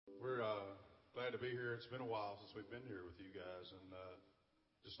glad to be here. It's been a while since we've been here with you guys, and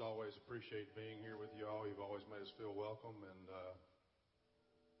just always appreciate being here with you all. You've always made us feel welcome,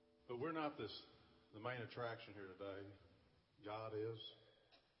 but we're not the main attraction here today. God is,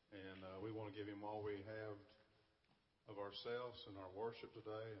 and we want to give Him all we have of ourselves in our worship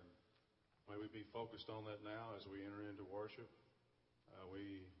today, and may we be focused on that now as we enter into worship.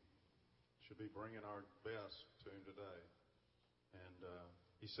 We should be bringing our best to Him today, and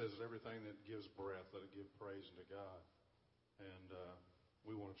He says that everything that gives breath, let it give praise unto God. And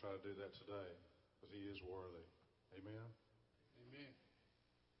we want to try to do that today because He is worthy. Amen? Amen.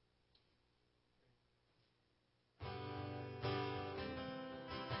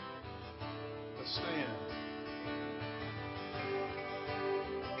 Let's stand.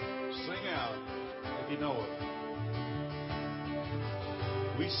 Sing out if you know it.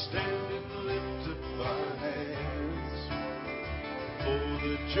 We stand and lift up our hands, for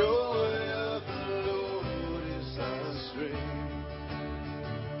the joy of the Lord is our strength.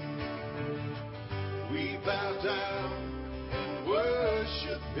 We bow down and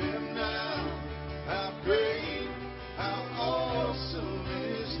worship Him now. How great, how awesome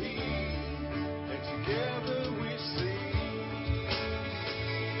is He. And together we sing.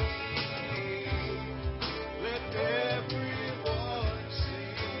 Let everyone sing.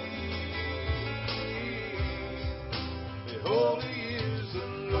 Holy is the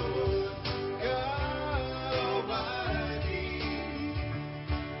Lord God Almighty.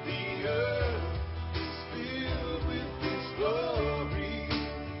 The earth is filled with His glory.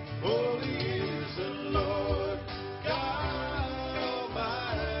 Holy is the Lord God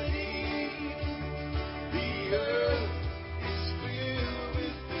Almighty. The earth is filled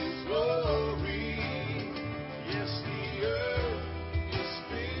with His glory. Yes, the earth is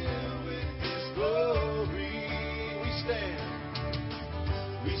filled with His glory.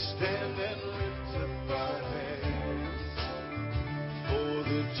 We stand and lift up our hands, for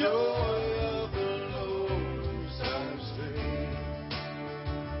the joy of the Lord is our strength.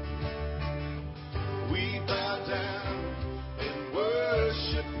 We bow down and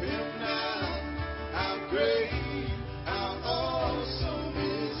worship Him now. How great, how awesome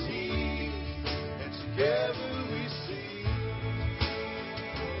is He. And together we sing.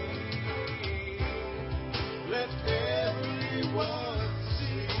 Let everyone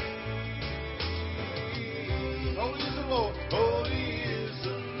sing. Holy is the Lord. Holy is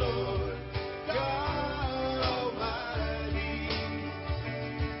the Lord God Almighty.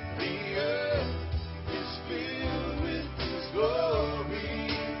 The earth is filled with His glory.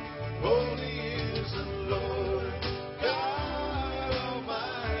 Holy is the Lord God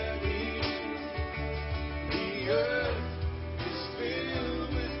Almighty. The earth is filled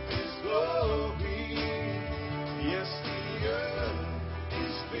with His glory. Yes, the earth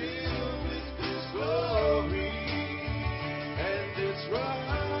is filled with His glory. And it's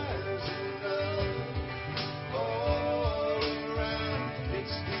rising up all around.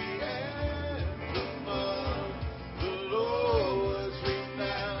 It's the anthem of the Lord's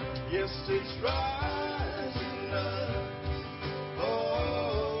renown. Yes, it's rising up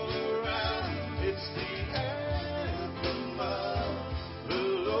all around. It's the anthem of the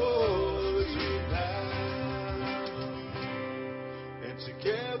Lord's renown. And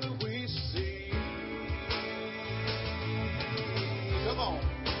together we sing. Come on.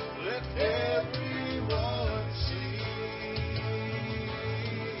 Let everyone sing.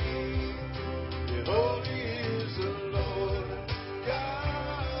 Yeah, holy is the Lord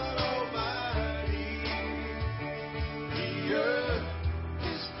God Almighty. The earth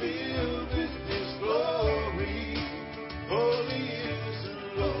is filled with His glory. Holy is the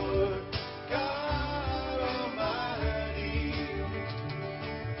Lord God Almighty.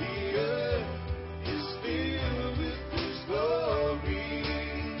 The earth is filled with His glory.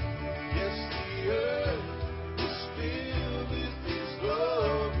 Yes, the earth is filled with His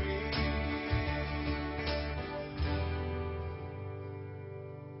glory.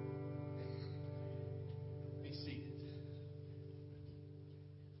 Be seated.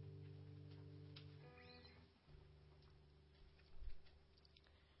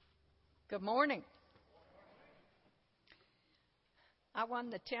 Good morning. I won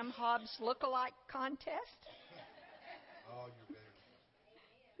the Tim Hobbs Lookalike Contest. Oh, you're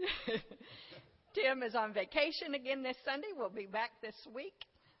better. Tim is on vacation again this Sunday. We'll be back this week.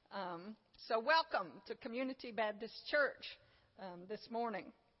 So welcome to Community Baptist Church this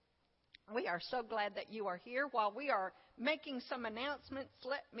morning. We are so glad that you are here. While we are making some announcements,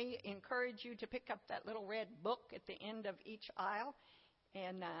 let me encourage you to pick up that little red book at the end of each aisle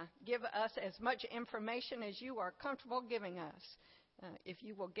and give us as much information as you are comfortable giving us. If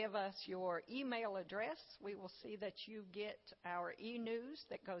you will give us your email address, we will see that you get our e-news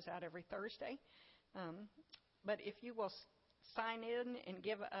that goes out every Thursday. But if you will sign in and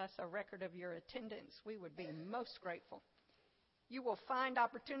give us a record of your attendance, we would be most grateful. You will find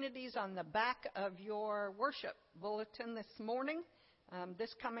opportunities on the back of your worship bulletin this morning.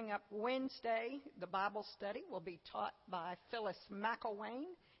 This coming up Wednesday, the Bible study will be taught by Phyllis McElwain,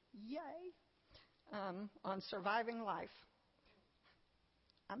 on surviving life.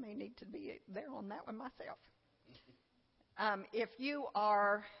 I may need to be there on that one myself. If you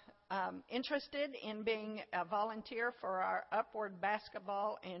are interested in being a volunteer for our Upward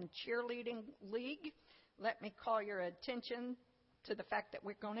Basketball and Cheerleading League, let me call your attention to the fact that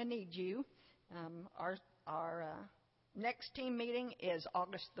we're going to need you. Our next team meeting is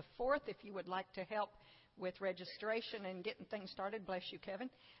August the 4th. If you would like to help with registration and getting things started, bless you, Kevin.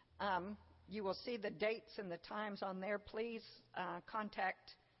 You will see the dates and the times on there. Please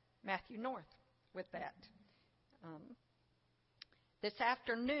contact Matthew North with that. This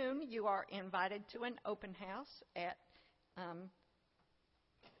afternoon, you are invited to an open house at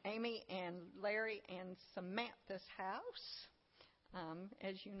Amy and Larry and Samantha's house.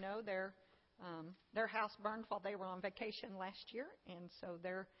 As you know, their house burned while they were on vacation last year, and so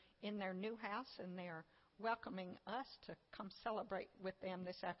they're in their new house, and they are welcoming us to come celebrate with them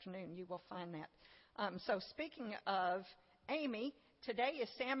this afternoon. You will find that. So speaking of Amy, today is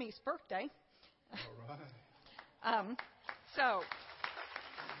Sammy's birthday. All right. So,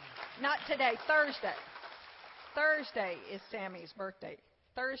 not today, Thursday. Thursday is Sammy's birthday.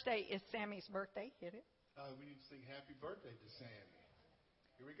 Thursday is Sammy's birthday. Hit it. We need to sing happy birthday to Sammy.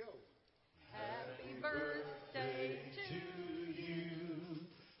 Here we go. Happy birthday to you.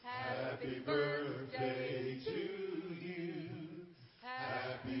 Happy birthday to you.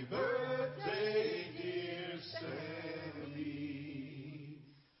 Happy birthday, dear Sammy.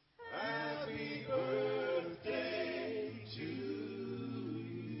 Happy birthday to you.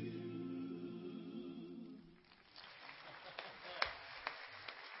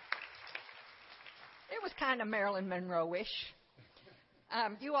 It was kind of Marilyn Monroe-ish.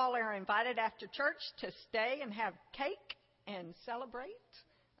 You all are invited after church to stay and have cake and celebrate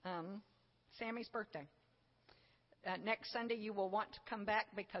Sammy's birthday. Next Sunday, you will want to come back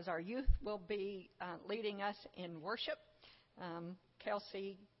because our youth will be leading us in worship.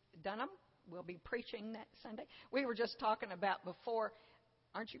 Kelsey Dunham will be preaching that Sunday. We were just talking about before.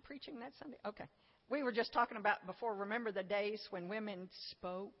 Aren't you preaching that Sunday? Okay. We were just talking about before. Remember the days when women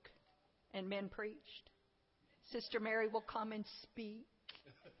spoke and men preached? Sister Mary will come and speak.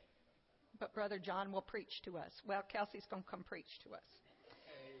 But Brother John will preach to us. Well, Kelsey's going to come preach to us.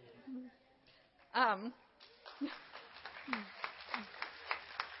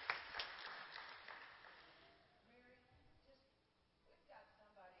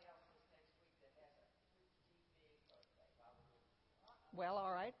 Well,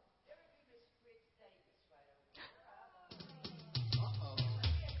 all right.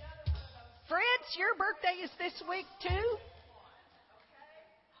 Fritz, your birthday is this week too?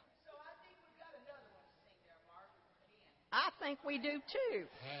 I think we do too.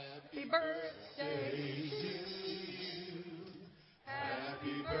 Happy birthday to you.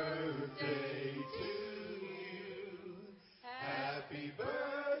 Happy birthday to you. Happy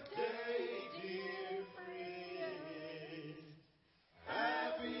birthday, dear Fritz.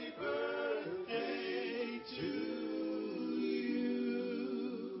 Happy birthday to you.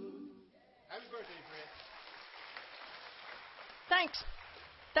 Happy birthday, Fritz.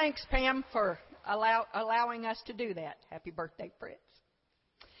 Thanks, Pam, for allowing us to do that. Happy birthday, Fritz.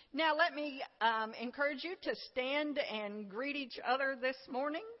 Now, let me encourage you to stand and greet each other this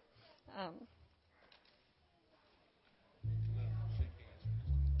morning.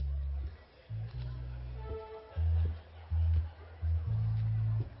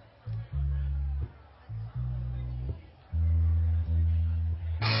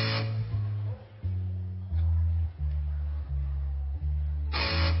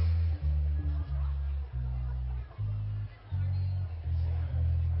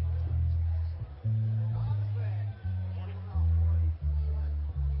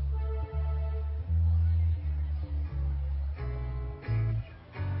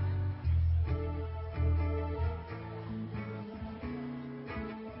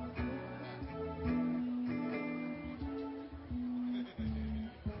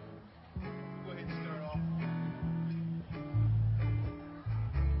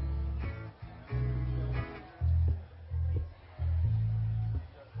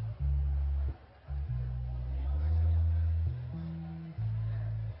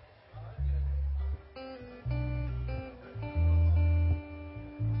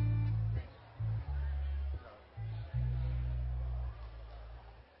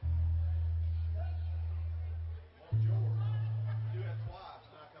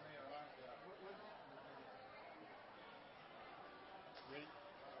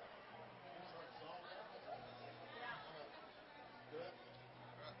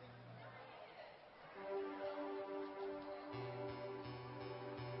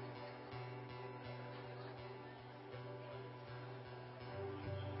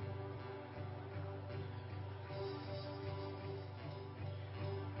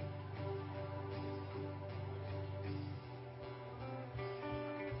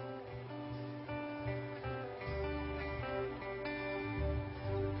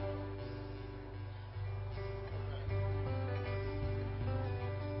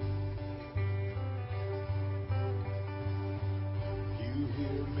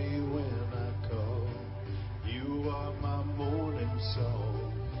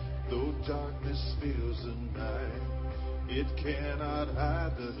 it cannot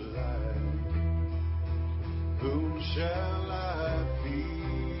hide the light. Whom shall I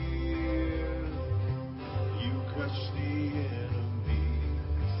fear? You crush the enemy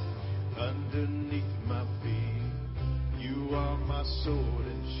underneath my feet. You are my sword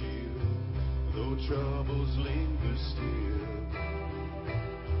and shield, though troubles linger still.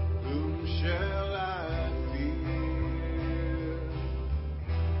 Whom shall I fear?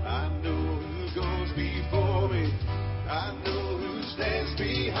 I know who goes before me. I know who stands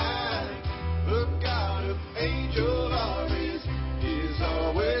behind. The God of angel armies is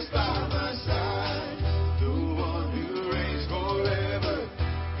always by my side. The one who reigns forever,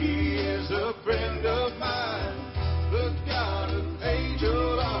 he is a friend of mine. The God of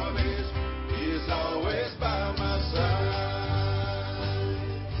angel armies is always by my side.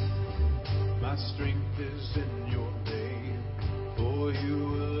 My strength is in your name, for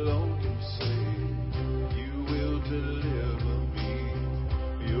you alone can save. You will deliver me.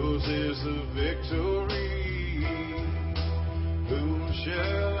 Yours is the victory. Whom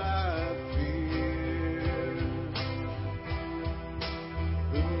shall I fear?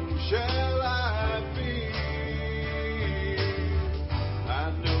 Whom shall I fear? I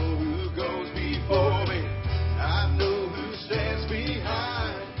know who goes before me. I know who stands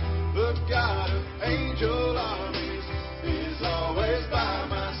behind. The God of angel armies is always by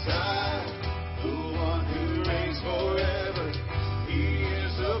my side. The one who reigns forever, he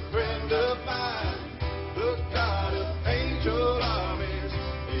is a friend of mine. The God of angel armies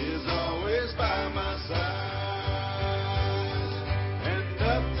is always by my side. And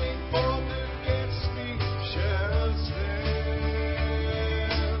nothing formed against me shall stand.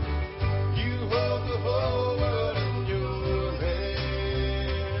 You hold the whole world in your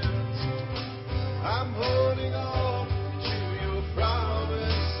hands. I'm holding on to your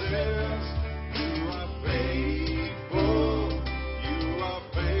promises. You are faithful. You are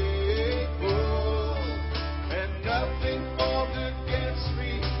faithful. And nothing formed against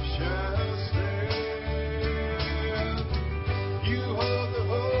me shall stand. You hold the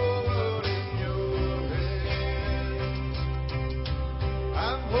whole world in your hands.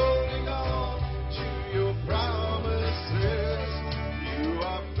 I'm holding on to your promises. You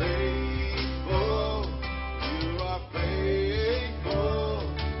are faithful. You are faithful.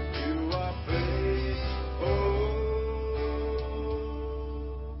 You are faithful.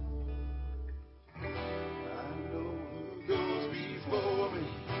 I know who goes before me.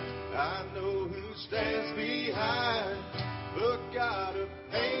 I know who stands behind. The God of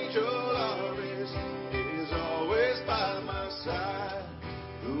angel armies is always by my side.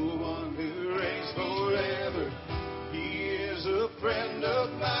 The one who reigns forever, he is a friend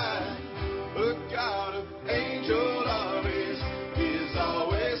of mine. The God of angel armies is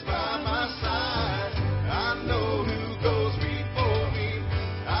always by my side. I know who goes before me.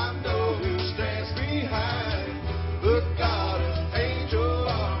 I know who stands behind. The God of angel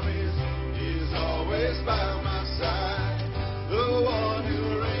armies is always by my side. The one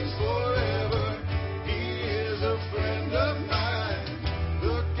who reigns forever, he is a friend of mine.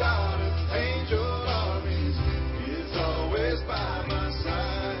 The God of angel armies is always by my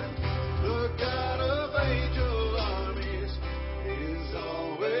side. The God of angel armies is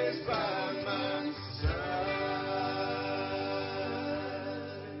always by my side.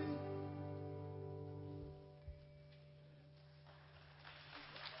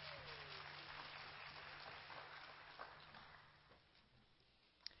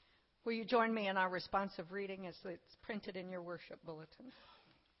 Will you join me in our responsive reading as it's printed in your worship bulletin?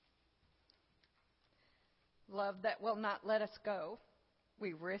 Love that will not let us go.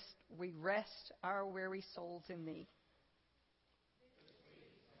 We rest our weary souls in thee.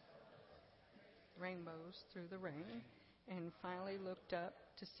 Rainbows through the rain, and finally looked up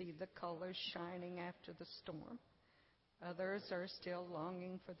to see the colors shining after the storm. Others are still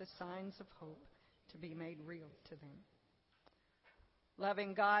longing for the signs of hope to be made real to them.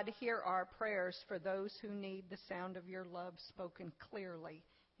 Loving God, hear our prayers for those who need the sound of your love spoken clearly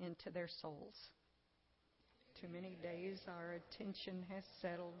into their souls. Too many days our attention has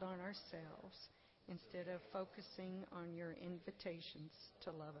settled on ourselves instead of focusing on your invitations to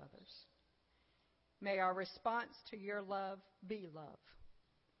love others. May our response to your love be love.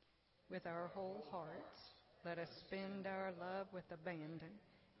 With our whole hearts, let us spend our love with abandon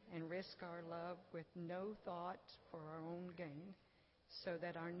and risk our love with no thought for our own gain, so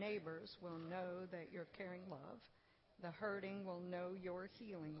that our neighbors will know that your caring love, the hurting will know your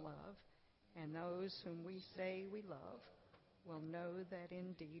healing love, and those whom we say we love will know that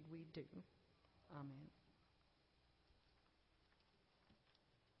indeed we do. Amen.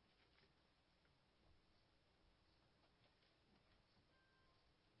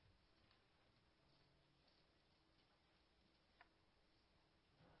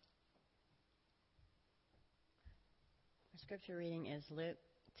 scripture reading is Luke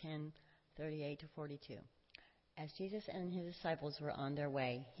 10:38 to 42. As Jesus and his disciples were on their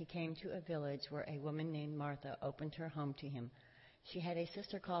way, he came to a village where a woman named Martha opened her home to him. She had a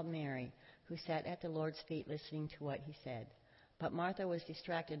sister called Mary, who sat at the Lord's feet listening to what he said. But Martha was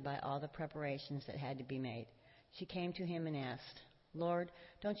distracted by all the preparations that had to be made. She came to him and asked, "Lord,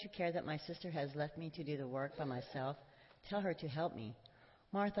 don't you care that my sister has left me to do the work by myself? Tell her to help me."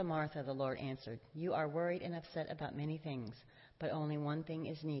 "Martha, Martha," the Lord answered, "you are worried and upset about many things, but only one thing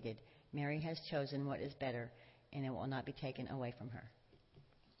is needed. Mary has chosen what is better, and it will not be taken away from her."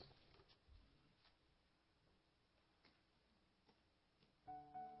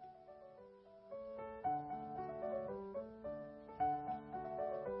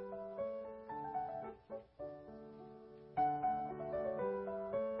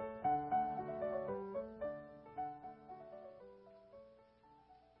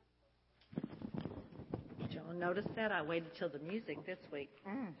 Did y'all notice that? I waited till the music this week.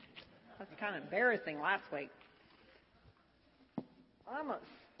 That's kind of embarrassing last week. I'm going to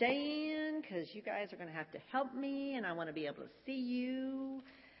stand because you guys are going to have to help me, and I want to be able to see you.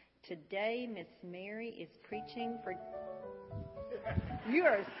 Today, Miss Mary is preaching for... You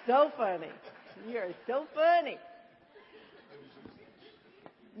are so funny. You are so funny.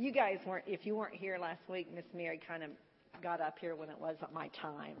 You guys weren't, if you weren't here last week, Miss Mary kind of got up here when it wasn't my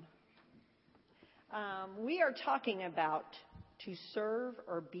time. We are talking about to serve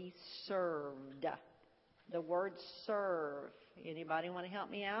or be served. The word serve. Anybody want to help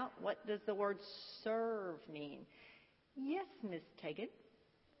me out? What does the word serve mean? Yes, Miss Tegan.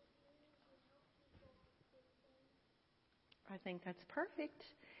 I think that's perfect.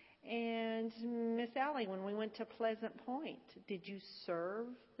 And Miss Allie, when we went to Pleasant Point, did you serve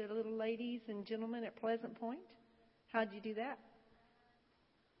the little ladies and gentlemen at Pleasant Point? How did you do that?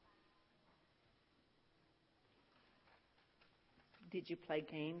 Did you play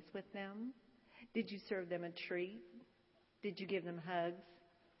games with them? Did you serve them a treat? Did you give them hugs?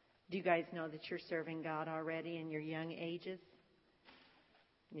 Do you guys know that you're serving God already in your young ages?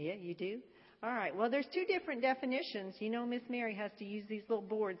 Yeah, you do? All right. Well, there's two different definitions. You know, Miss Mary has to use these little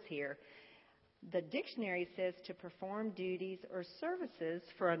boards here. The dictionary says to perform duties or services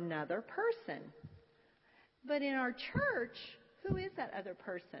for another person. But in our church, who is that other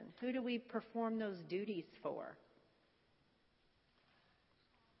person? Who do we perform those duties for?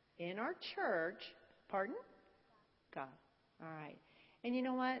 In our church, pardon? God. All right. And you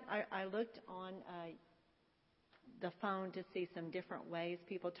know what? I looked on the phone to see some different ways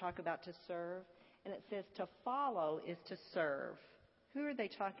people talk about to serve. And it says to follow is to serve. Who are they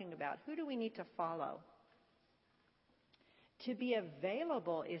talking about? Who do we need to follow? To be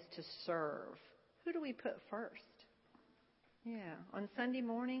available is to serve. Who do we put first? Yeah. On Sunday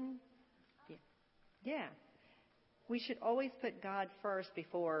morning? Yeah. We should always put God first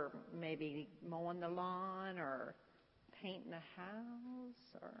before maybe mowing the lawn or painting the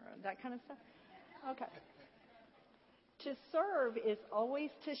house or that kind of stuff. Okay. To serve is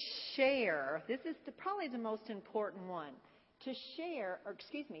always to share. This is probably the most important one. To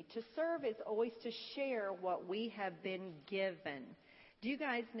serve is always to share what we have been given. Do you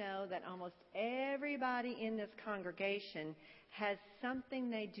guys know that almost everybody in this congregation has something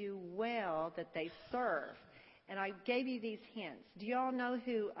they do well that they serve? And I gave you these hints. Do you all know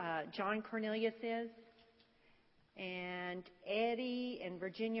who John Cornelius is? And Eddie and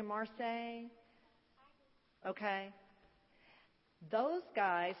Virginia Marseille? Okay. Those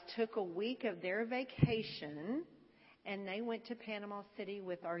guys took a week of their vacation and they went to Panama City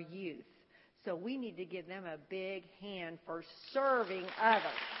with our youth. So we need to give them a big hand for serving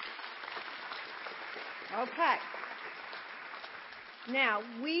others. Okay. Now,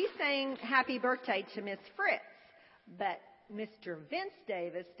 we sang happy birthday to Miss Fritz, but Mr. Vince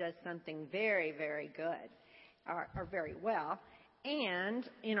Davis does something very, very good, or very well. And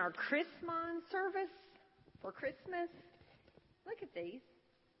in our Christmas service for Christmas, look at these.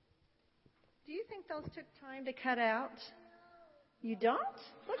 Do you think those took time to cut out? You don't?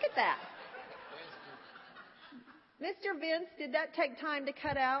 Look at that. Mr. Vince, did that take time to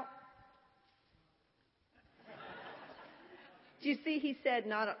cut out? Do you see he said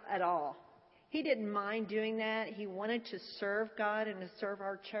not at all? He didn't mind doing that. He wanted to serve God and to serve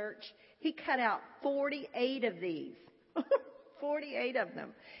our church. He cut out 48 of these. 48 of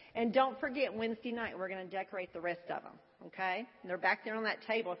them. And don't forget, Wednesday night we're going to decorate the rest of them. Okay? And they're back there on that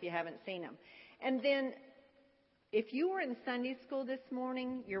table if you haven't seen them. And then if you were in Sunday school this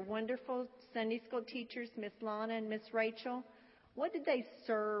morning, your wonderful Sunday school teachers, Miss Lana and Miss Rachel, what did they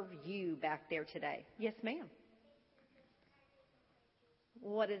serve you back there today? Yes, ma'am.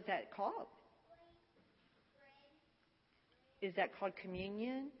 What is that called? is that called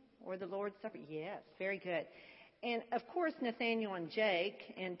communion or the Lord's Supper? Yes, very good. And, of course, Nathaniel and Jake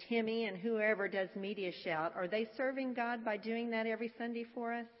and Timmy and whoever does Media Shout, are they serving God by doing that every Sunday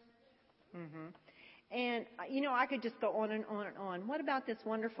for us? Mm-hmm. And, I could just go on and on and on. What about this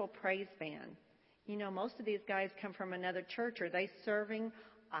wonderful praise band? Most of these guys come from another church. Are they serving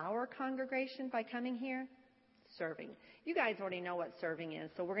our congregation by coming here? Serving. You guys already know what serving is,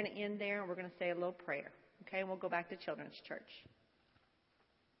 so we're going to end there and we're going to say a little prayer. Okay, and we'll go back to Children's Church.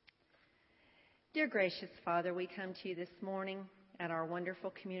 Dear gracious Father, we come to you this morning at our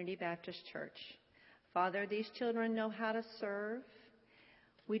wonderful Community Baptist Church. Father, these children know how to serve.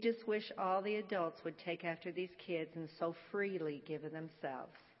 We just wish all the adults would take after these kids and so freely give of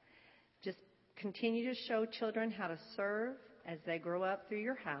themselves. Just continue to show children how to serve as they grow up through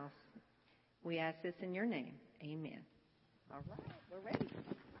your house. We ask this in your name. Amen. All right, we're ready.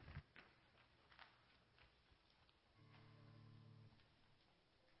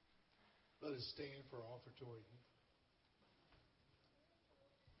 Let us stand for offertory.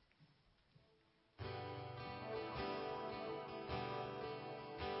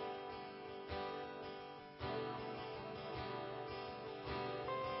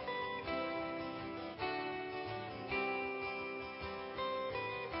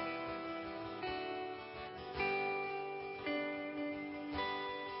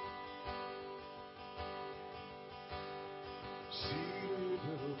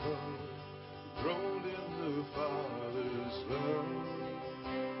 Grown in the Father's love,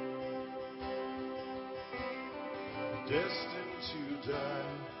 destined to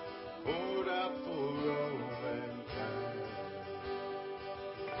die, poured out for all mankind.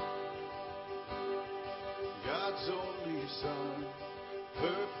 God's only Son,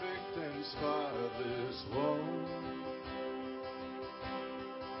 perfect and spotless one.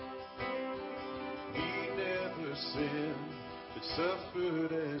 He never sinned, but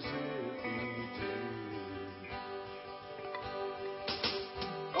suffered as if he did.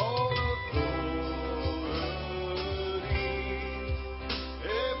 All authority,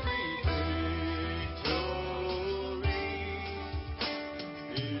 every victory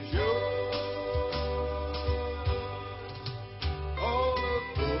is yours. All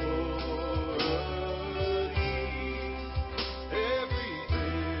authority, every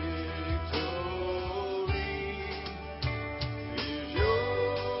victory is yours.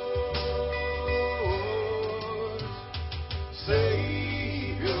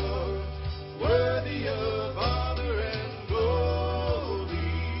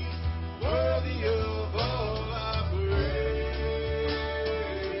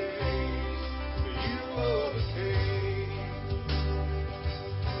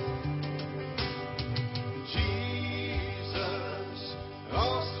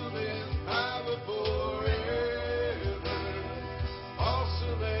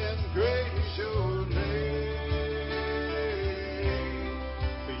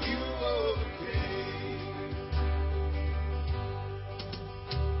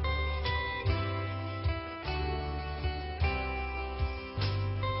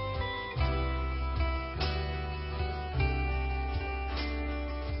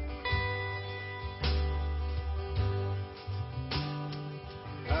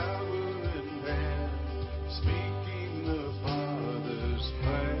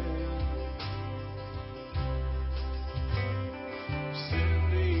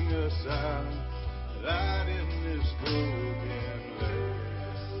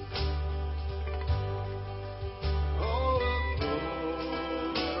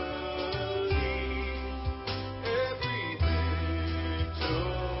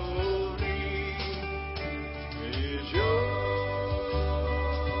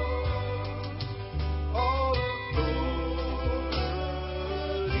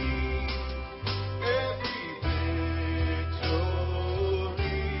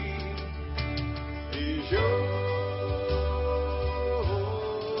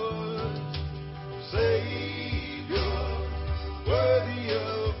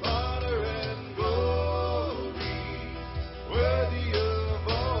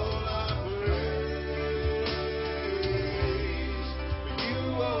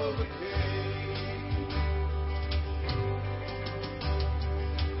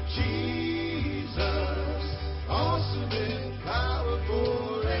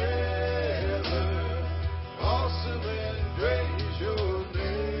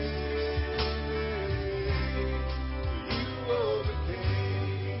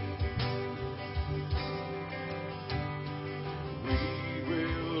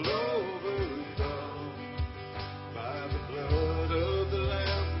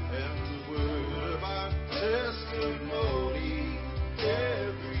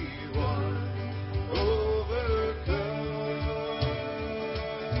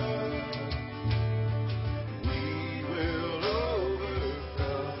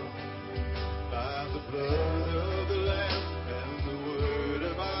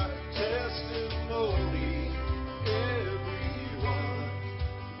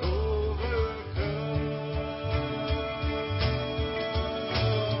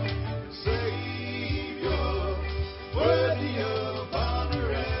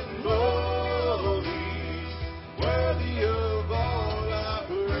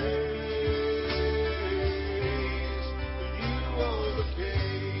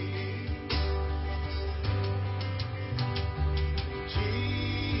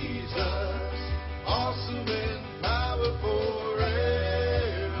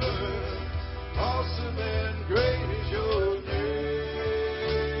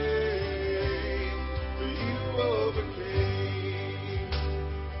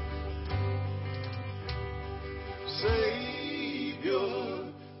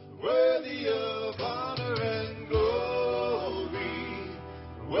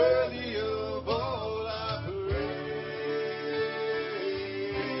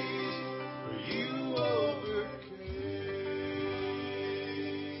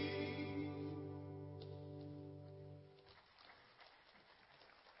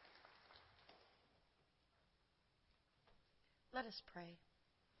 Let us pray.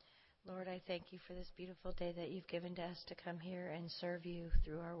 Lord, I thank you for this beautiful day that you've given to us to come here and serve you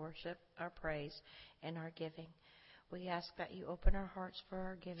through our worship, our praise, and our giving. We ask that you open our hearts for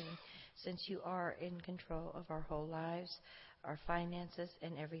our giving, since you are in control of our whole lives, our finances,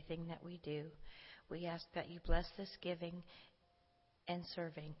 and everything that we do. We ask that you bless this giving and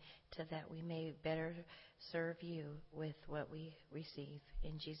serving, so that we may better serve you with what we receive.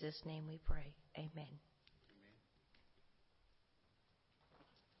 In Jesus' name we pray. Amen.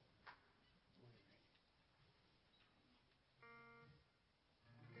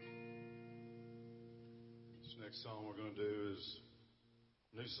 This next song we're going to do is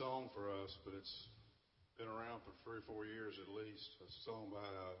a new song for us, but it's been around for 3 or 4 years at least. It's a song by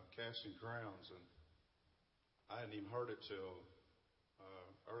Casting Crowns, and I hadn't even heard it till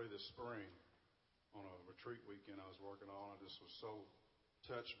early this spring on a retreat weekend I was working on. I just was so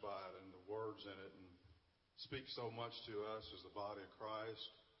touched by it and the words in it, and it speaks so much to us as the body of Christ.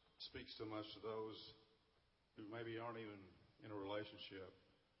 It speaks so much to those who maybe aren't even in a relationship.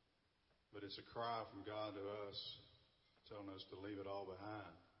 But it's a cry from God to us, telling us to leave it all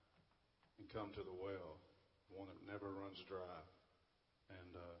behind and come to the well, the one that never runs dry.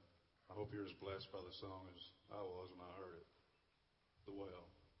 And I hope you're as blessed by the song as I was when I heard it. The well.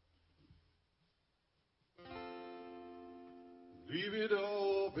 Leave it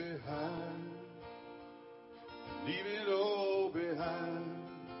all behind. Leave it all behind.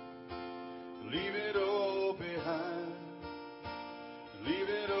 Leave it all behind. Leave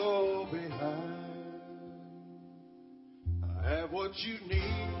it all behind. I have what you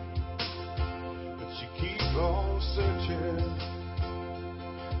need, but you keep on searching.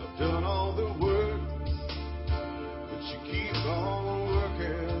 I've done all the work, but you keep on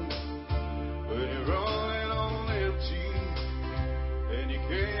working. When you're running on empty and you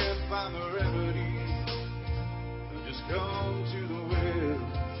can't find the remedy, just come to the well.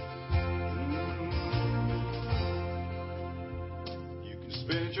 You can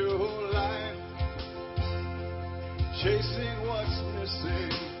spend your whole life chasing what's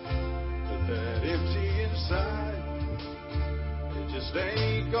missing, but that empty inside, it just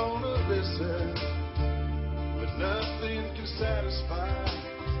ain't gonna listen. But nothing can satisfy,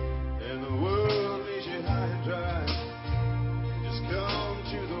 and the world leaves you high and dry. Just come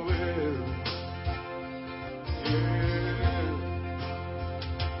to the well. Yeah.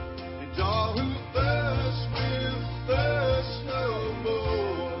 And all who thirst will thirst no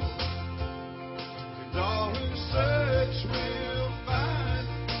more. And all who search will find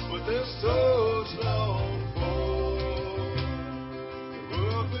what their souls long for. The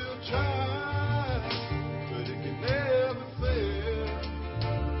world will try, but it can never fail.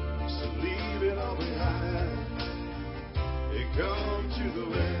 So leave it all behind and come to the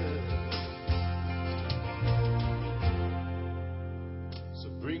well. So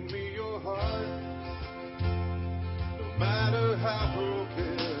bring me your heart, no matter how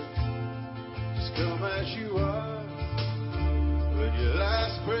broken. Just come as you are. When your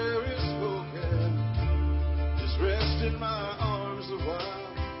last prayer is spoken, just rest in my arms a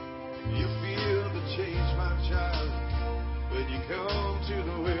while. You feel the change, my child, when you come to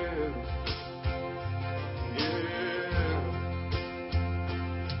the well. Yeah.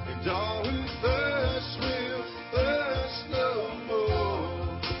 And all who thirst will thirst no more.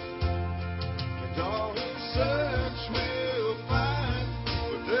 And all who search will find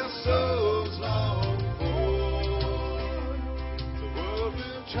what their souls long for. The world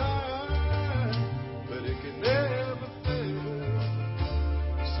will try, but it can never fail.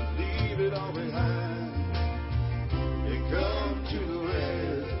 So leave it all behind and come to the well.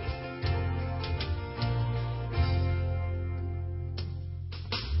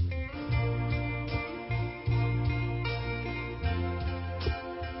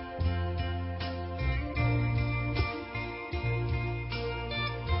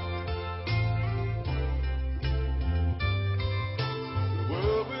 The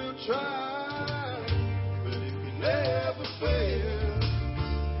world will try, but it can never fail.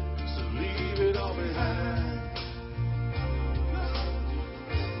 So leave it all behind.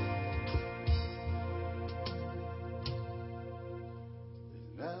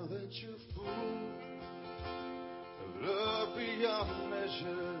 Now that you're full of love beyond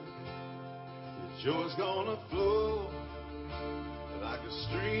measure, your joy's gonna flow like a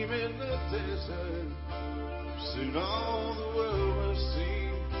stream in the desert. Soon all the world will see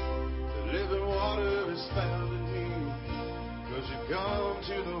that living water is found in me, 'cause you come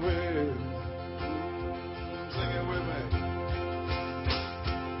to the well. Sing it with me.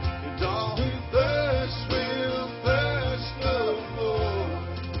 And all who thirst will thirst no more.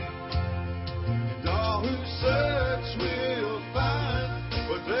 And all who search will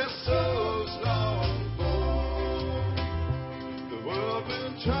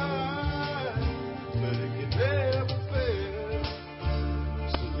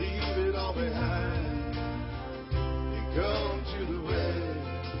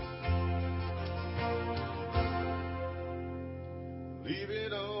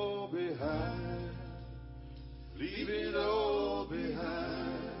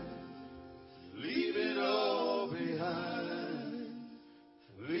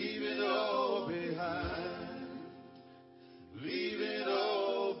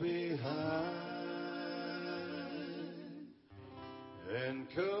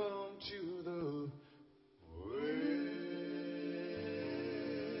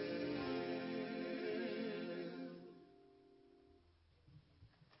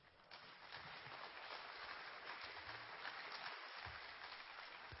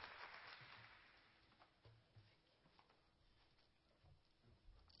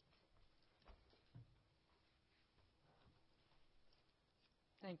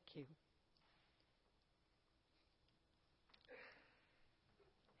Thank you.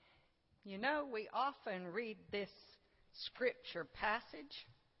 You know, we often read this scripture passage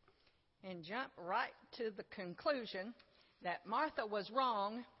and jump right to the conclusion that Martha was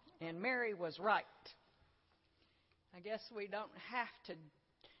wrong and Mary was right. I guess we don't have to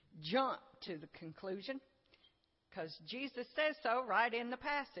jump to the conclusion because Jesus says so right in the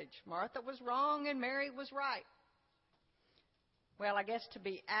passage. Martha was wrong and Mary was right. Well, I guess to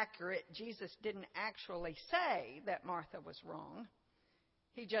be accurate, Jesus didn't actually say that Martha was wrong.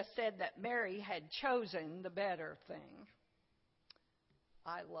 He just said that Mary had chosen the better thing.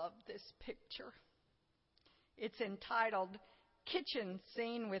 I love this picture. It's entitled Kitchen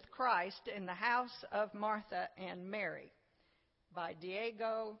Scene with Christ in the House of Martha and Mary by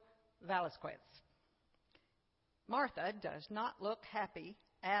Diego Velasquez. Martha does not look happy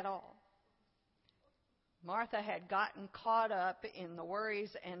at all. Martha had gotten caught up in the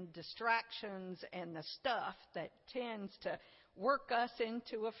worries and distractions and the stuff that tends to work us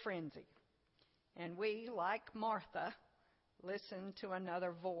into a frenzy. And we, like Martha, listen to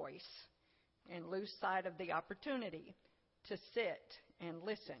another voice and lose sight of the opportunity to sit and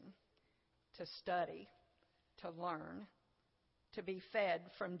listen, to study, to learn, to be fed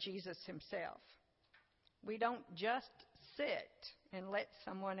from Jesus himself. We don't just sit and let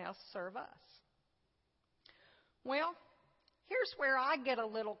someone else serve us. Well, here's where I get a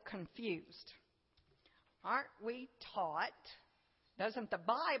little confused. Aren't we taught, doesn't the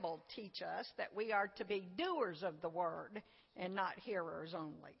Bible teach us that we are to be doers of the word and not hearers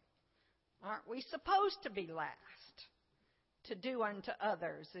only? Aren't we supposed to be last? To do unto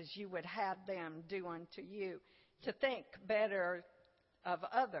others as you would have them do unto you. To think better of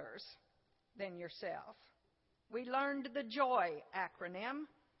others than yourself. We learned the JOY acronym.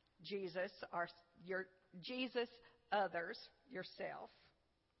 Jesus, others, yourself.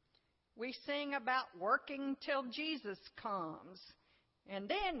 We sing about working till Jesus comes, and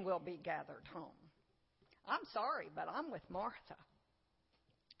then we'll be gathered home. I'm sorry, but I'm with Martha.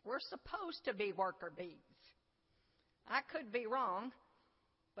 We're supposed to be worker bees. I could be wrong,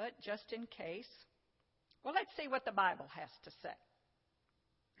 but just in case. Well, let's see what the Bible has to say.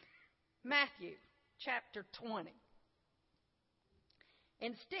 Matthew chapter 20.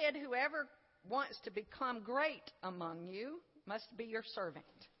 Instead, whoever wants to become great among you must be your servant.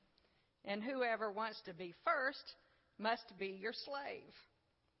 And whoever wants to be first must be your slave.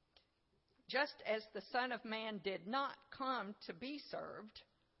 Just as the Son of Man did not come to be served,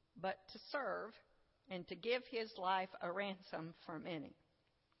 but to serve, and to give his life a ransom for many.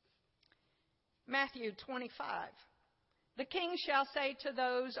 Matthew 25. The king shall say to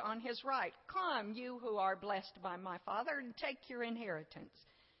those on his right, Come, you who are blessed by my Father, and take your inheritance,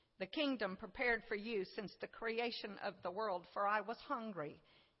 the kingdom prepared for you since the creation of the world. For I was hungry,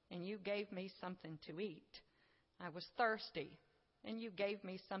 and you gave me something to eat. I was thirsty, and you gave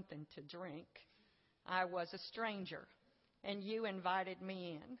me something to drink. I was a stranger, and you invited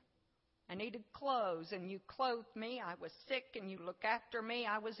me in. I needed clothes, and you clothed me. I was sick, and you looked after me.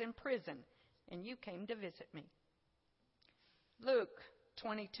 I was in prison, and you came to visit me. Luke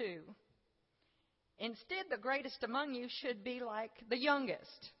 22. Instead, the greatest among you should be like the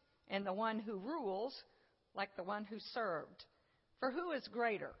youngest, and the one who rules like the one who served. For who is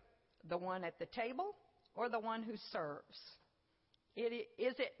greater, the one at the table or the one who serves? Is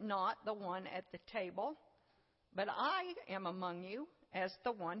it not the one at the table? But I am among you as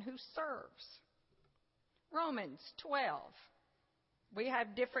the one who serves. Romans 12. We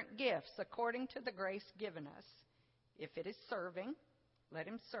have different gifts according to the grace given us. If it is serving, let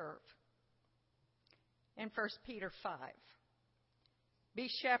him serve. And 1 Peter 5. Be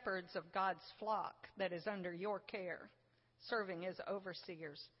shepherds of God's flock that is under your care, serving as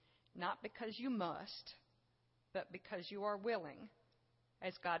overseers, not because you must, but because you are willing,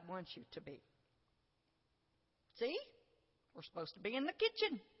 as God wants you to be. See? We're supposed to be in the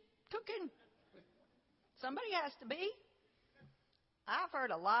kitchen, cooking. Somebody has to be. I've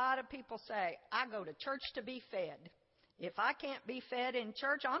heard a lot of people say, I go to church to be fed. If I can't be fed in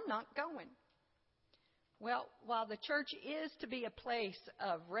church, I'm not going. Well, while the church is to be a place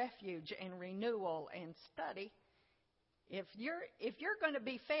of refuge and renewal and study, if you're going to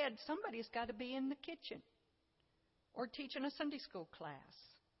be fed, somebody's got to be in the kitchen or teaching a Sunday school class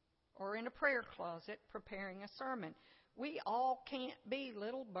or in a prayer closet preparing a sermon. We all can't be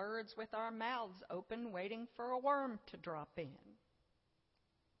little birds with our mouths open waiting for a worm to drop in.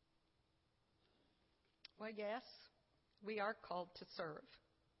 Well, yes, we are called to serve.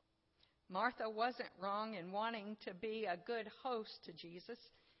 Martha wasn't wrong in wanting to be a good host to Jesus,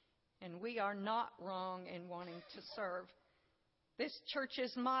 and we are not wrong in wanting to serve. This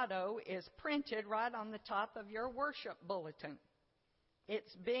church's motto is printed right on the top of your worship bulletin.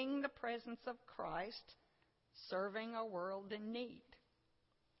 It's being the presence of Christ, serving a world in need.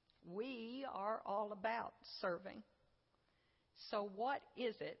 We are all about serving. So what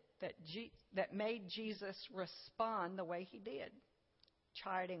is it that made Jesus respond the way he did,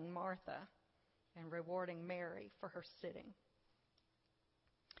 chiding Martha and rewarding Mary for her sitting?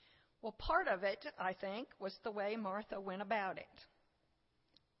 Well, part of it, I think, was the way Martha went about it.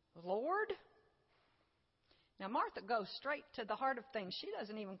 Lord? Now, Martha goes straight to the heart of things. She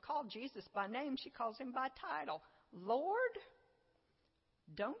doesn't even call Jesus by name. She calls him by title. Lord,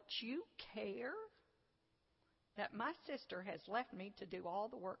 don't you care that my sister has left me to do all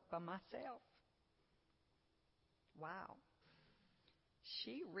the work by myself? Wow.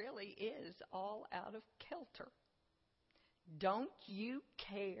 She really is all out of kilter. Don't you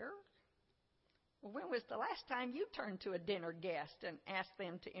care? Well, when was the last time you turned to a dinner guest and asked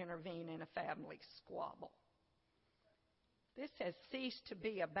them to intervene in a family squabble? This has ceased to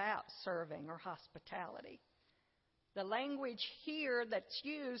be about serving or hospitality. The language here that's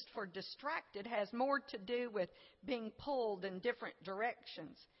used for distracted has more to do with being pulled in different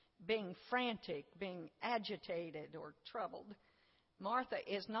directions, being frantic, being agitated or troubled. Martha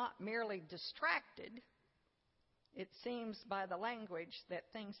is not merely distracted. It seems by the language that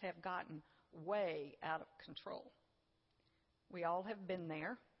things have gotten way out of control. We all have been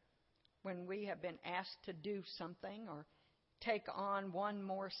there when we have been asked to do something or take on one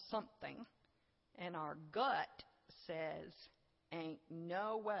more something, and our gut says, ain't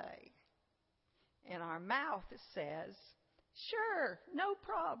no way. And our mouth says, sure, no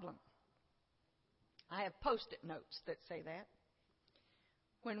problem. I have Post-it notes that say that.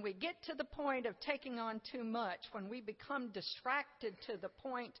 When we get to the point of taking on too much, when we become distracted to the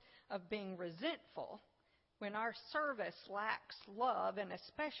point of being resentful, when our service lacks love and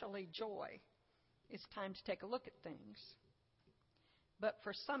especially joy, it's time to take a look at things. But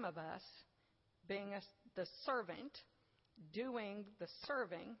for some of us, being the servant, doing the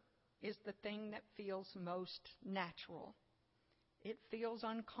serving, is the thing that feels most natural. It feels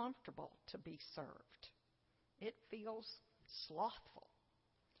uncomfortable to be served. It feels slothful.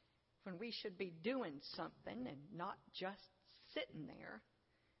 When we should be doing something and not just sitting there,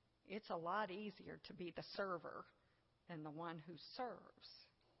 it's a lot easier to be the server than the one who serves,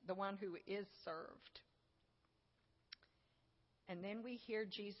 the one who is served. And then we hear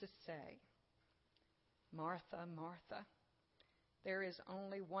Jesus say, Martha, Martha, there is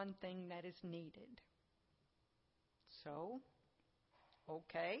only one thing that is needed. So,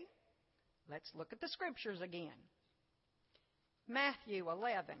 okay, let's look at the scriptures again. Matthew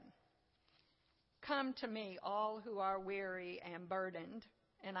 11. Come to me, all who are weary and burdened,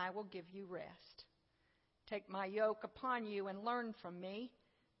 and I will give you rest. Take my yoke upon you and learn from me,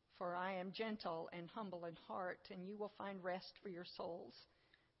 for I am gentle and humble in heart, and you will find rest for your souls.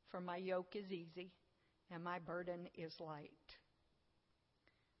 For my yoke is easy, and my burden is light.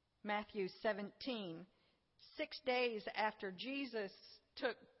 Matthew 17. 6 days after Jesus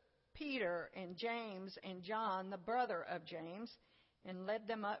took Peter and James and John, the brother of James, and led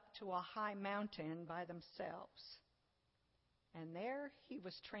them up to a high mountain by themselves. And there he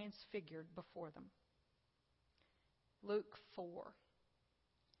was transfigured before them. Luke 4.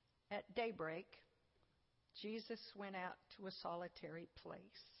 At daybreak, Jesus went out to a solitary place.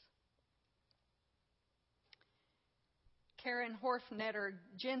 Karen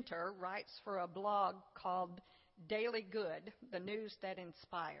Horfnetter-Ginter writes for a blog called Daily Good, the news that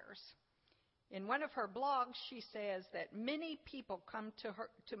inspires. In one of her blogs, she says that many people come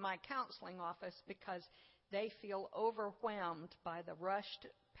to my counseling office because they feel overwhelmed by the rushed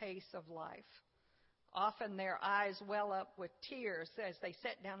pace of life. Often their eyes well up with tears as they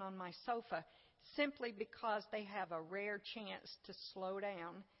sit down on my sofa simply because they have a rare chance to slow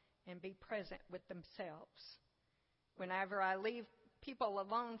down and be present with themselves. Whenever I leave people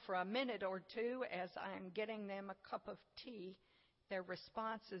alone for a minute or two as I'm getting them a cup of tea, their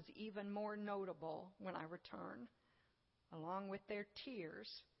response is even more notable when I return. Along with their tears,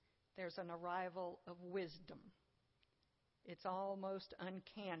 there's an arrival of wisdom. It's almost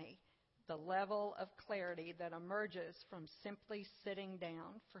uncanny, the level of clarity that emerges from simply sitting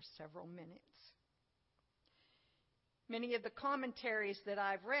down for several minutes. Many of the commentaries that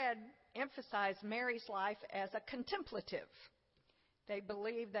I've read emphasize Mary's life as a contemplative. They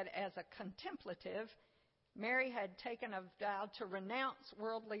believe that as a contemplative, Mary had taken a vow to renounce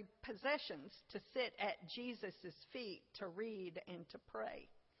worldly possessions, to sit at Jesus' feet, to read and to pray.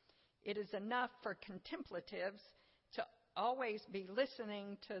 It is enough for contemplatives to always be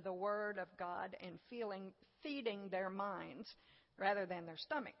listening to the Word of God and feeding their minds rather than their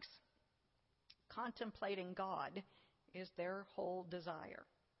stomachs. Contemplating God is their whole desire.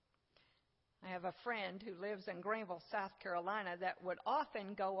 I have a friend who lives in Greenville, South Carolina, that would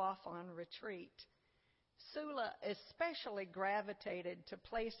often go off on retreat. Sula especially gravitated to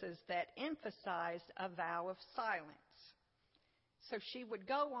places that emphasized a vow of silence. So she would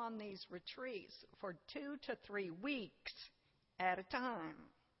go on these retreats for 2 to 3 weeks at a time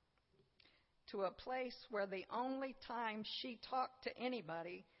to a place where the only time she talked to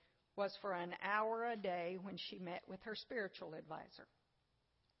anybody was for an hour a day when she met with her spiritual advisor.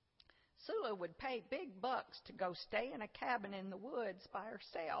 Sula would pay big bucks to go stay in a cabin in the woods by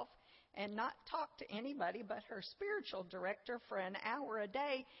herself and not talk to anybody but her spiritual director for an hour a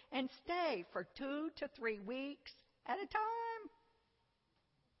day and stay for 2 to 3 weeks at a time.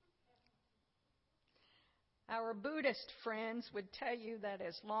 Our Buddhist friends would tell you that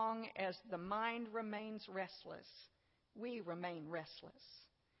as long as the mind remains restless, we remain restless.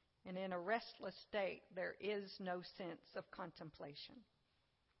 And in a restless state, there is no sense of contemplation.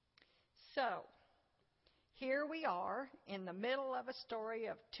 So, here we are in the middle of a story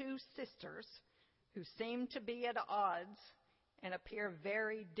of 2 sisters who seem to be at odds and appear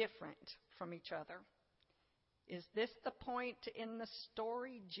very different from each other. Is this the point in the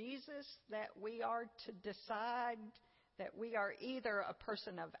story, Jesus, that we are to decide that we are either a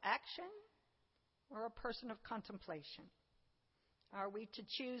person of action or a person of contemplation? Are we to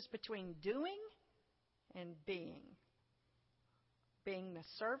choose between doing and being? Being the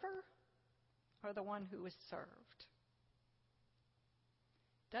server or the one who is served?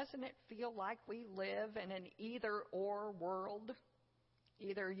 Doesn't it feel like we live in an either-or world?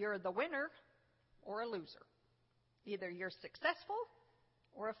 Either you're the winner or a loser. Either you're successful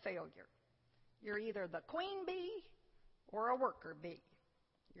or a failure. You're either the queen bee or a worker bee.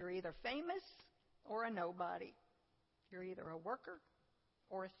 You're either famous or a nobody. You're either a worker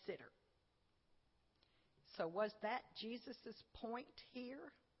or a sitter. So was that Jesus' point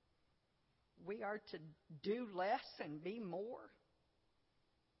here? We are to do less and be more?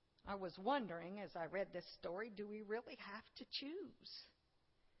 I was wondering as I read this story, do we really have to choose?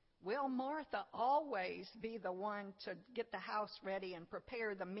 Will Martha always be the one to get the house ready and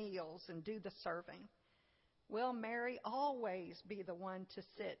prepare the meals and do the serving? Will Mary always be the one to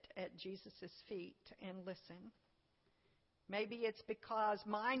sit at Jesus' feet and listen? Maybe it's because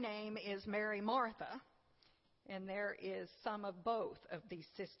my name is Mary Martha, and there is some of both of these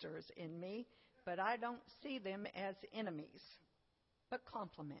sisters in me, but I don't see them as enemies, but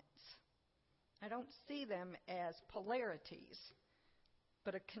complements. I don't see them as polarities,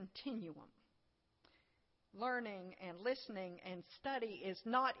 but a continuum. Learning and listening and study is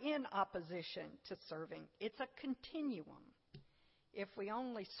not in opposition to serving. It's a continuum. If we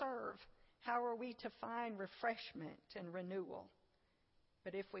only serve, how are we to find refreshment and renewal?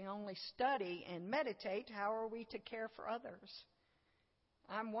 But if we only study and meditate, how are we to care for others?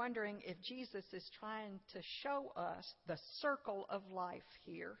 I'm wondering if Jesus is trying to show us the circle of life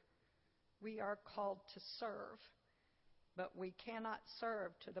here. We are called to serve, but we cannot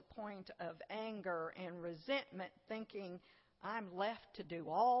serve to the point of anger and resentment, thinking, I'm left to do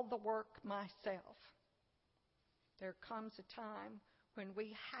all the work myself. There comes a time when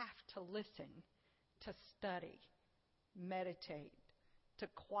we have to listen, to study, meditate, to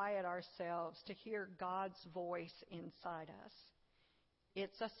quiet ourselves, to hear God's voice inside us.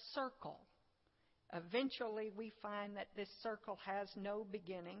 It's a circle. Eventually, we find that this circle has no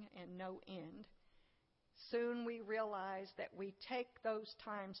beginning and no end. Soon we realize that we take those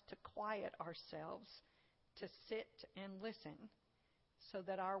times to quiet ourselves, to sit and listen, so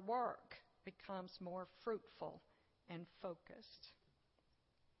that our work becomes more fruitful and focused.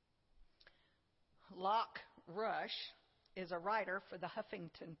 Locke Rush is a writer for the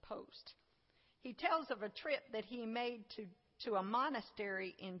Huffington Post. He tells of a trip that he made to a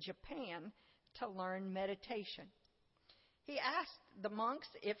monastery in Japan to learn meditation. He asked the monks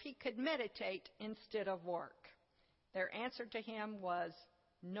if he could meditate instead of work. Their answer to him was,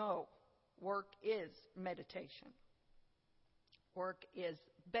 no, work is meditation. Work is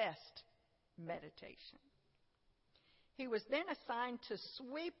best meditation. He was then assigned to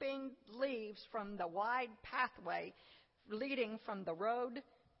sweeping leaves from the wide pathway leading from the road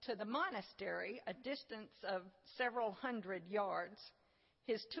to the monastery, a distance of several hundred yards.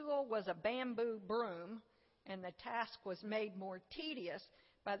 His tool was a bamboo broom, and the task was made more tedious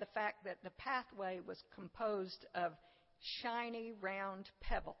by the fact that the pathway was composed of shiny, round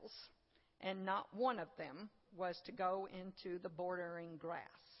pebbles, and not one of them was to go into the bordering grass.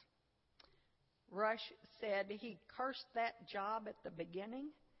 Rush said he cursed that job at the beginning,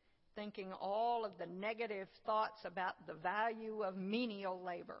 thinking all of the negative thoughts about the value of menial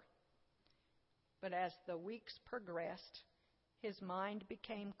labor. But as the weeks progressed, his mind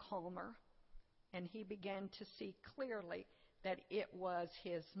became calmer, and he began to see clearly that it was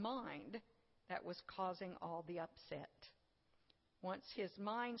his mind that was causing all the upset. Once his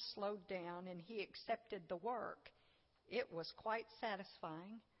mind slowed down and he accepted the work, it was quite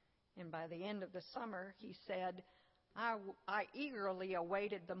satisfying. And by the end of the summer, he said, I eagerly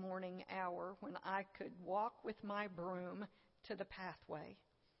awaited the morning hour when I could walk with my broom to the pathway.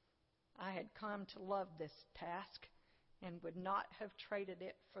 I had come to love this task and would not have traded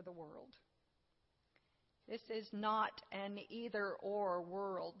it for the world. This is not an either-or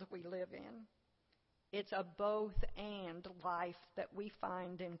world we live in. It's a both-and life that we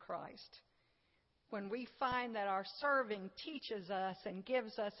find in Christ. When we find that our serving teaches us and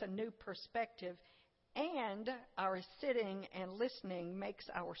gives us a new perspective, and our sitting and listening makes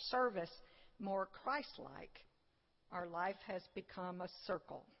our service more Christ-like, our life has become a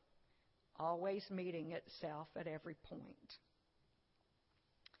circle, always meeting itself at every point.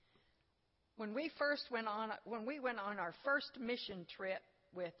 When we went on our first mission trip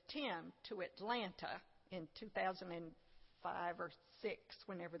with Tim to Atlanta in 2005 or 6,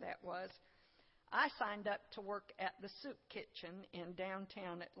 whenever that was, I signed up to work at the soup kitchen in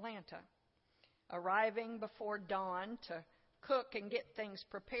downtown Atlanta. Arriving before dawn to cook and get things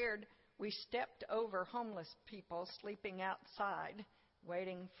prepared, we stepped over homeless people sleeping outside,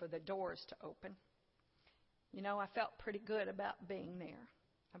 waiting for the doors to open. You know, I felt pretty good about being there,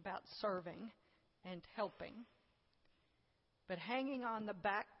 about serving and helping. But hanging on the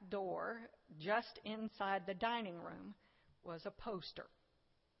back door, just inside the dining room, was a poster.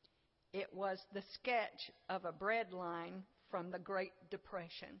 It was the sketch of a bread line from the Great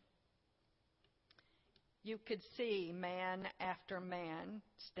Depression. You could see man after man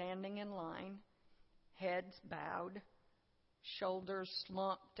standing in line, heads bowed, shoulders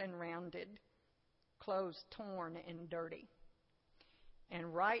slumped and rounded, clothes torn and dirty.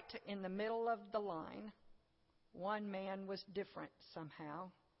 And right in the middle of the line, one man was different somehow.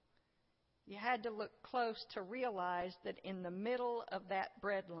 You had to look close to realize that in the middle of that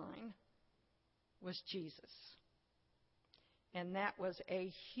bread line was Jesus. And that was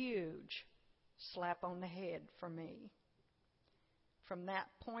a huge slap on the head for me. From that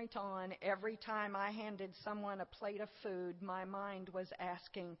point on, every time I handed someone a plate of food, my mind was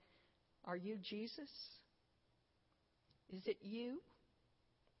asking, are you Jesus? Is it you?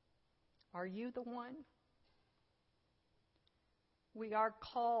 Are you the one? We are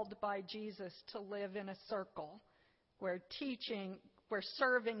called by Jesus to live in a circle where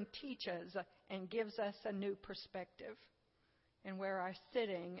serving teaches and gives us a new perspective, and where our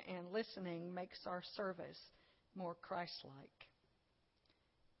sitting and listening makes our service more Christ-like.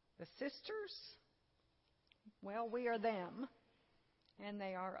 The sisters, well, we are them, and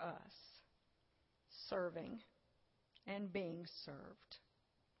they are us, serving and being served,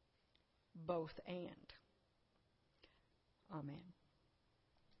 both and. Amen.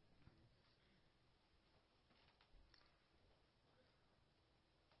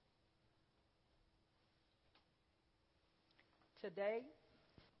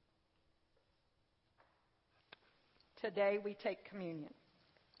 Today we take communion.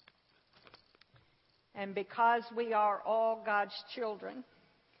 And because we are all God's children,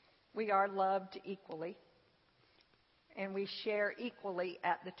 we are loved equally, and we share equally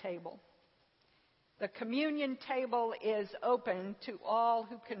at the table. The communion table is open to all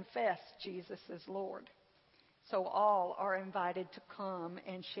who confess Jesus is Lord. So all are invited to come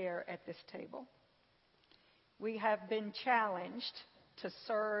and share at this table. We have been challenged to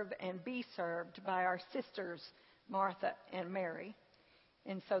serve and be served by our sisters, Martha and Mary.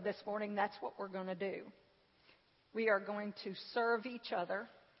 And so this morning, that's what we're going to do. We are going to serve each other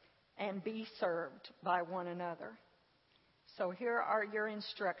and be served by one another. So here are your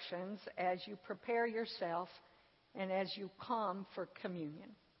instructions as you prepare yourself and as you come for communion.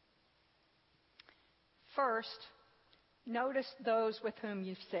 First, notice those with whom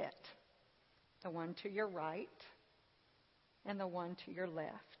you sit. The one to your right and the one to your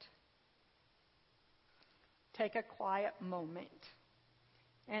left. Take a quiet moment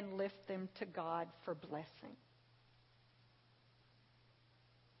and lift them to God for blessing.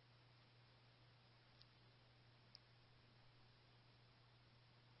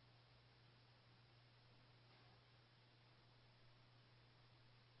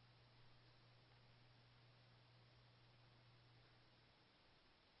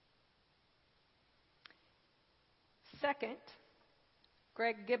 Second,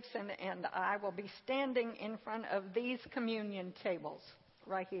 Greg Gibson and I will be standing in front of these communion tables.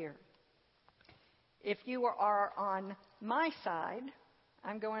 right here. If you are on my side,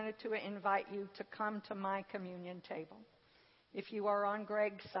 I'm going to invite you to come to my communion table. If you are on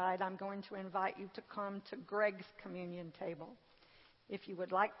Greg's side, I'm going to invite you to come to Greg's communion table. If you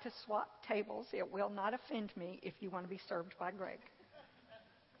would like to swap tables, it will not offend me if you want to be served by Greg.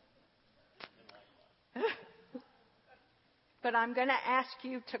 But I'm going to ask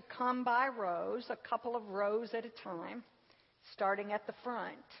you to come by rows, a couple of rows at a time, starting at the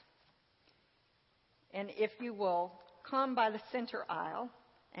front. And if you will come by the center aisle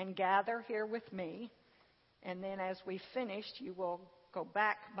and gather here with me, and then as we finished, you will go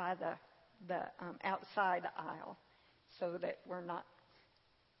back by the outside aisle so that we're not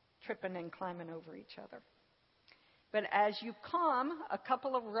tripping and climbing over each other. But as you come, a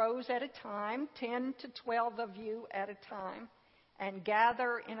couple of rows at a time, 10 to 12 of you at a time, and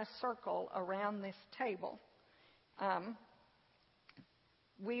gather in a circle around this table,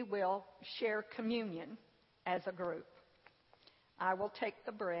 we will share communion as a group. I will take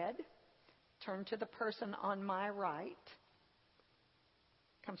the bread, turn to the person on my right.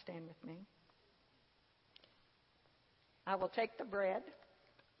 Come stand with me. I will take the bread,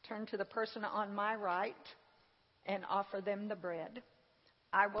 turn to the person on my right, and offer them the bread.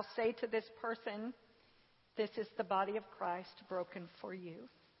 I will say to this person, "This is the body of Christ broken for you."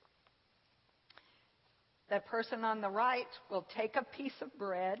 The person on the right will take a piece of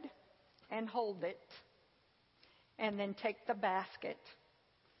bread and hold it, and then take the basket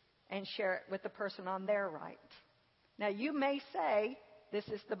and share it with the person on their right. Now, you may say, "This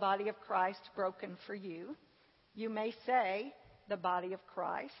is the body of Christ broken for you." You may say, "The body of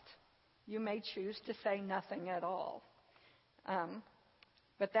Christ." You may choose to say nothing at all.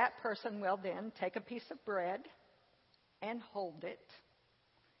 But that person will then take a piece of bread and hold it,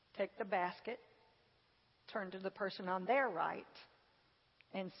 take the basket, turn to the person on their right,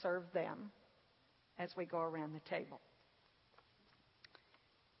 and serve them as we go around the table.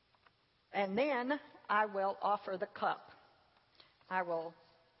 And then I will offer the cup. I will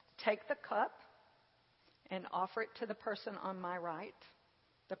take the cup and offer it to the person on my right.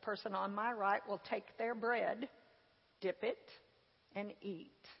 The person on my right will take their bread, dip it, and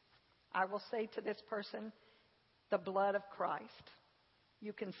eat. I will say to this person, "The blood of Christ."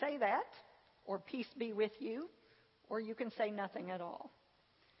 You can say that, or "Peace be with you," or you can say nothing at all.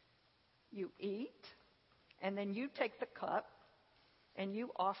 You eat, and then you take the cup and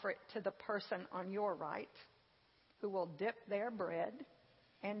you offer it to the person on your right, who will dip their bread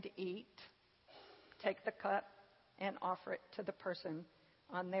and eat, take the cup, and offer it to the person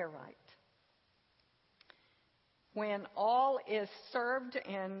on their right. When all is served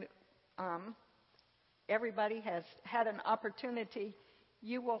and everybody has had an opportunity,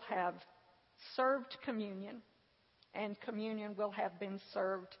 you will have served communion, and communion will have been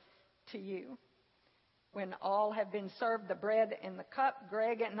served to you. When all have been served, the bread and the cup,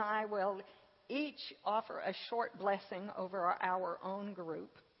 Greg and I will each offer a short blessing over our own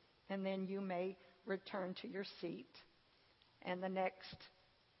group, and then you may return to your seat. And the next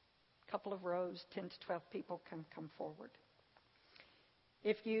couple of rows, 10 to 12 people can come forward.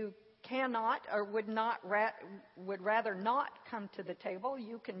 If you cannot or would rather not come to the table,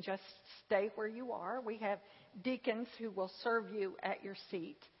 you can just stay where you are. We have deacons who will serve you at your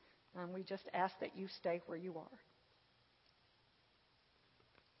seat. We just ask that you stay where you are.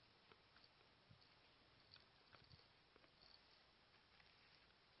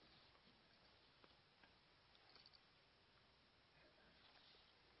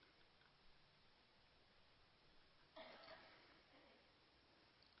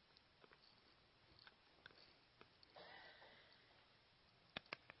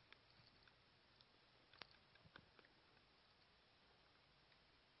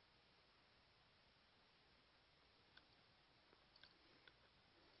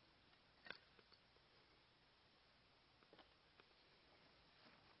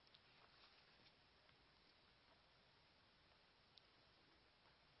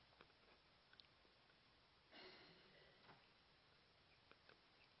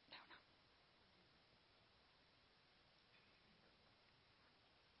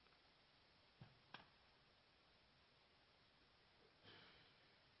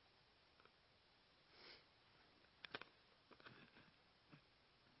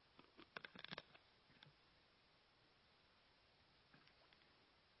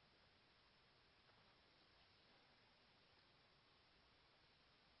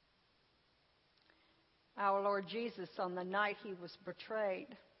 Our Lord Jesus, on the night he was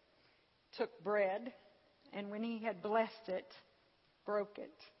betrayed, took bread, and when he had blessed it, broke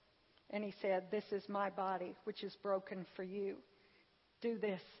it. And he said, "This is my body, which is broken for you. Do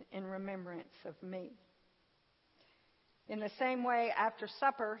this in remembrance of me. In the same way, after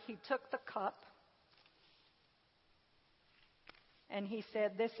supper, he took the cup and he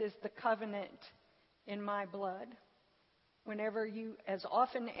said, "This is the covenant in my blood. Whenever you, as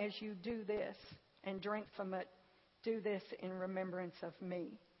often as you do this and drink from it, do this in remembrance of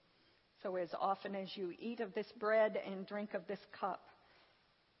me." So as often as you eat of this bread and drink of this cup,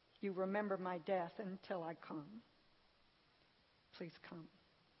 you remember my death until I come. Please come.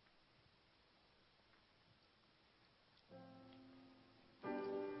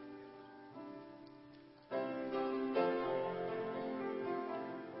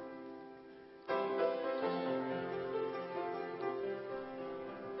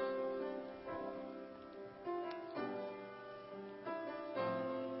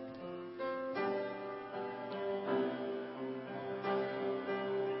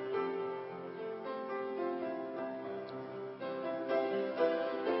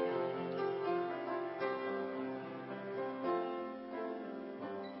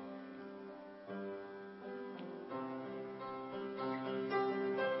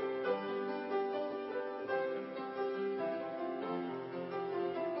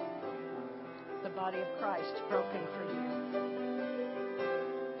 The body of Christ broken for you.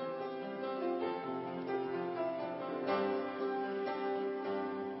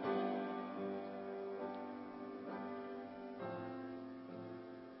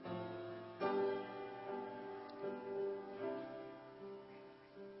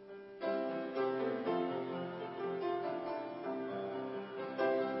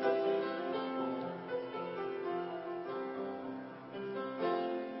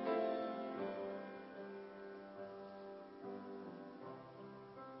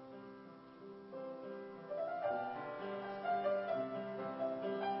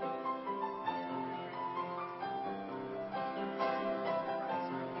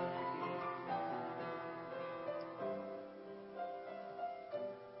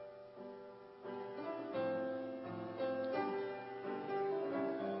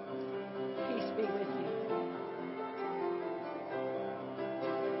 Peace be with you.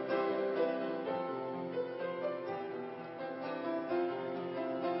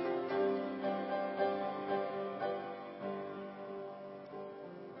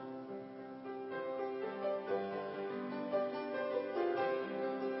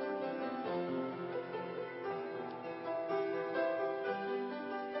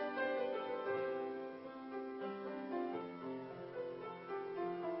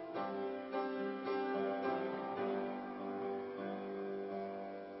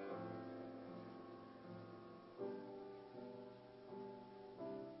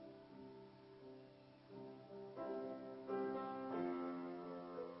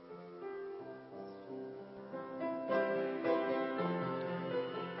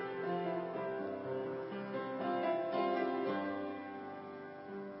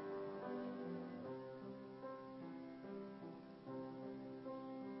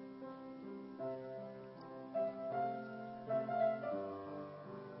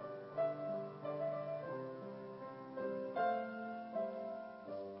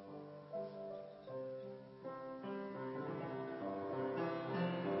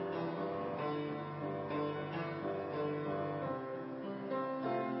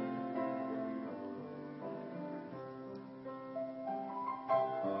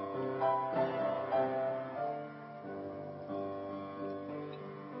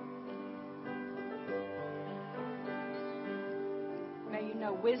 May you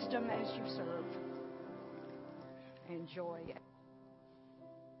know wisdom as you serve and joy.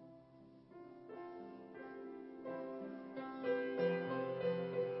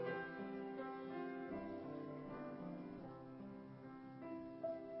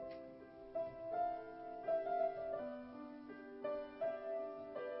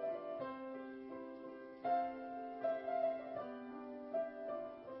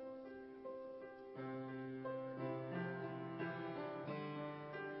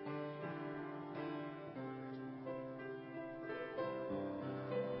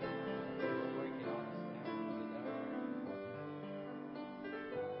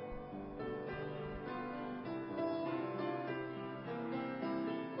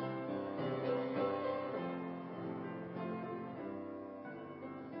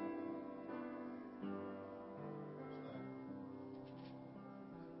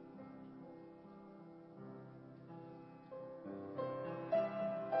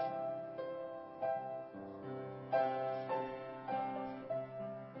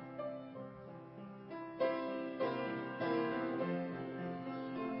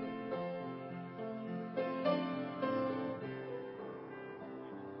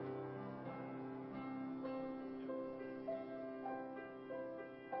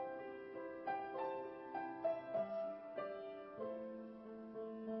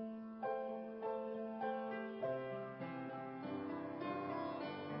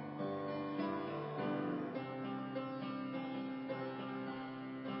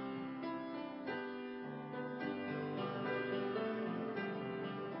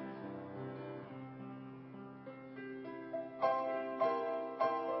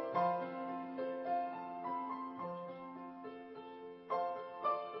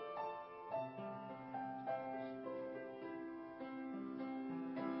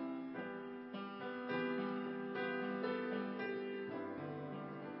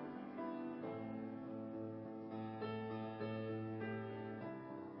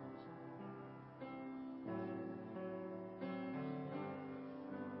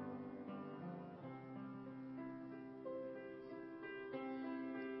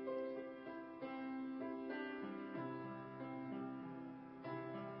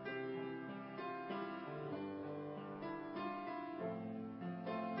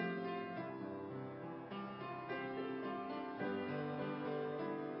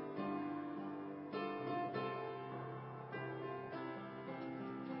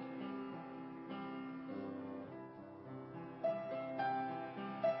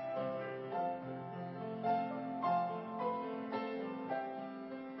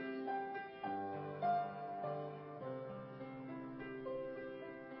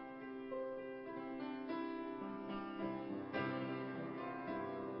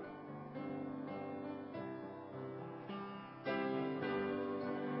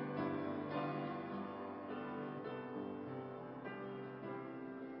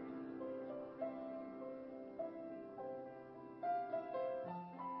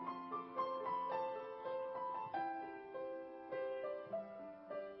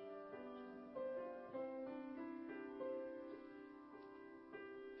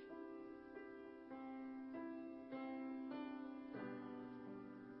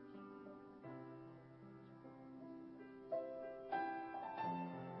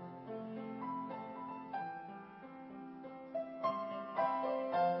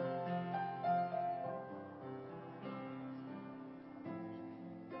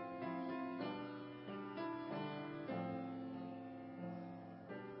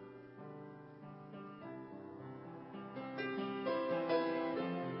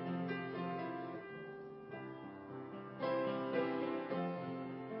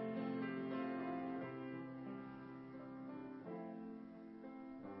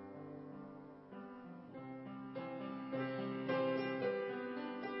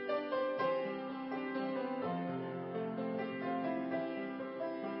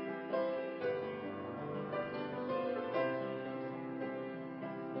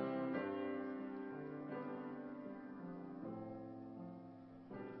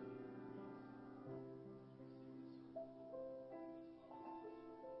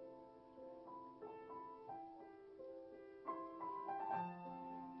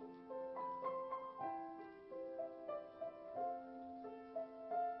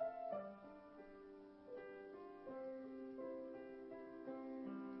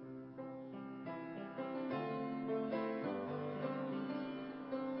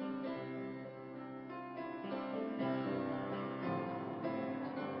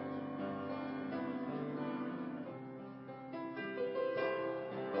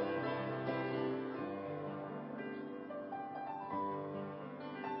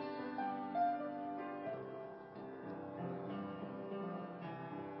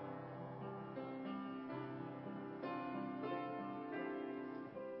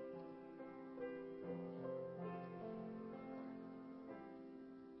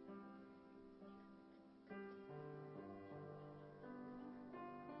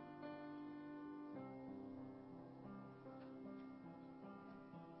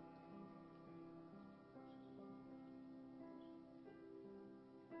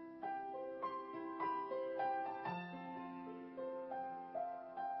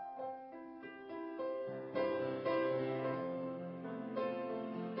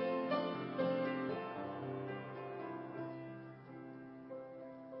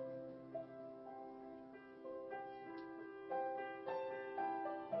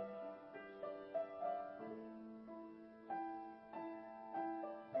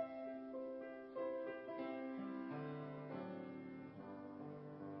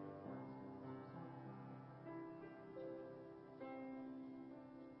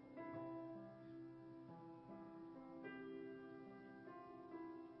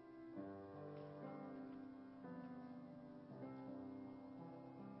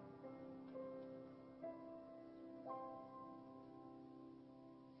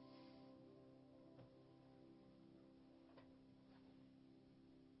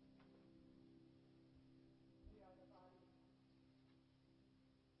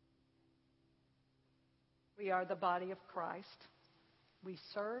 We are the body of Christ. We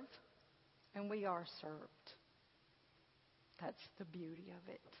serve and we are served. That's the beauty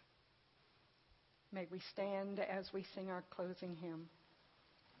of it. May we stand as we sing our closing hymn.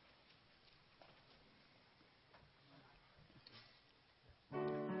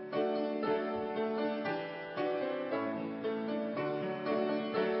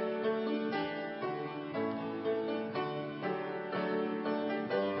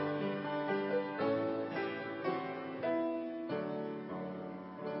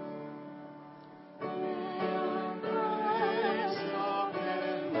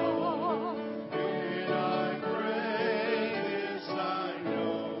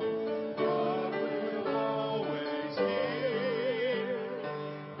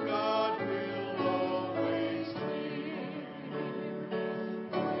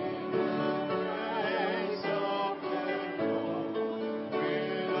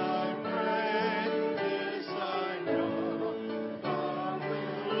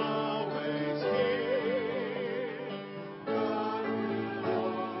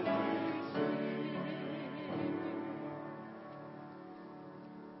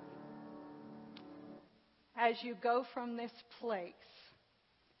 As you go from this place,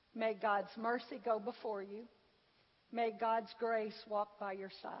 may God's mercy go before you. May God's grace walk by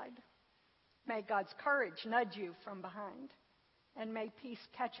your side. May God's courage nudge you from behind. And may peace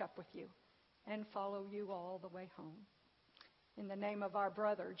catch up with you and follow you all the way home. In the name of our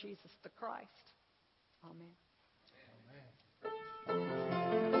brother, Jesus the Christ. Amen. Amen.